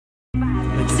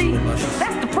Luscious.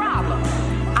 That's the problem.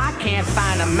 I can't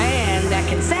find a man that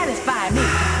can satisfy me.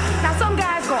 Now some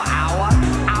guys go hour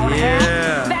and a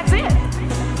half. That's it.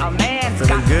 A man's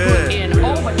got to put in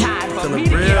overtime for me to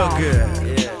get off.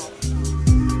 Good.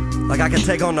 Yeah. Like I can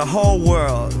take on the whole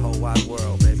world. Whole wide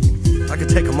world, baby. I can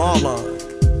take them all on.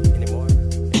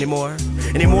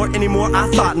 Anymore, I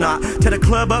thought not. To the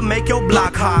club up, make your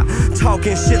block hot.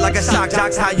 Talking shit like a shock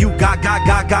jocks. How you got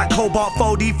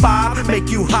COBALT45, make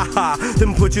you ha-ha.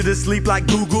 Then put you to sleep like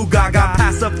goo goo gaga.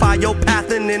 Pacify your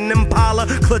path in an Impala.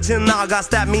 Clutching agas,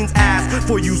 that means ass.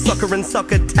 For you sucker and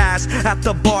succotash. At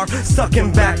the bar,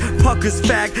 sucking back. Puckers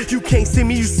fag, you can't see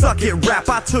me, you suck it rap.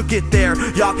 I took it there,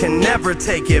 y'all can never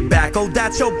take it back. Oh,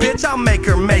 that's your bitch, I'll make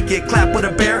her make it. Clap with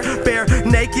a bare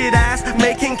naked ass.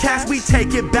 Making cash, we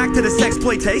take it back to the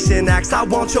sexploitation acts. I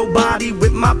want your body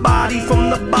with my body, from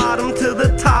the bottom to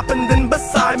the top and then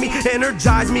beside me.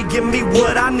 Energize me, give me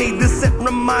what I need. This scent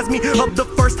reminds me of the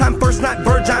first night,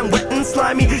 virgin, wet and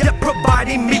slimy. Yet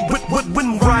providing me with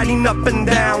when riding up and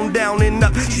down and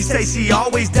up. She say she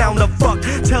always down to fuck.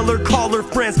 Tell her, call her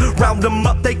friends, round them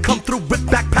up. They come through with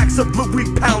backpacks of blue, we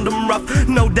pound them rough.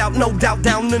 No doubt,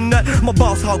 down the nut. My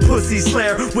boss hog pussy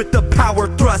slayer with the power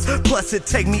thrust. Plus it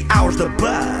take me hours to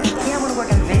buzz. Yeah, I want to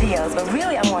work in videos, but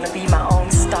really I want to be my own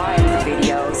star in the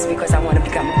videos because I want to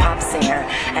become a pop singer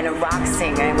and a rock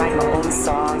singer and write my own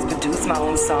songs, produce my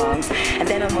own songs. And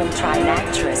then I'm going to try an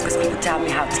actress because people tell me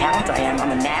how talented I am.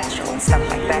 I'm a natural and stuff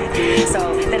like that.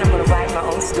 So then I'm going to write my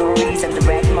own stories and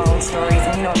direct my own stories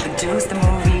and, produce the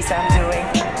movies I'm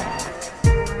doing.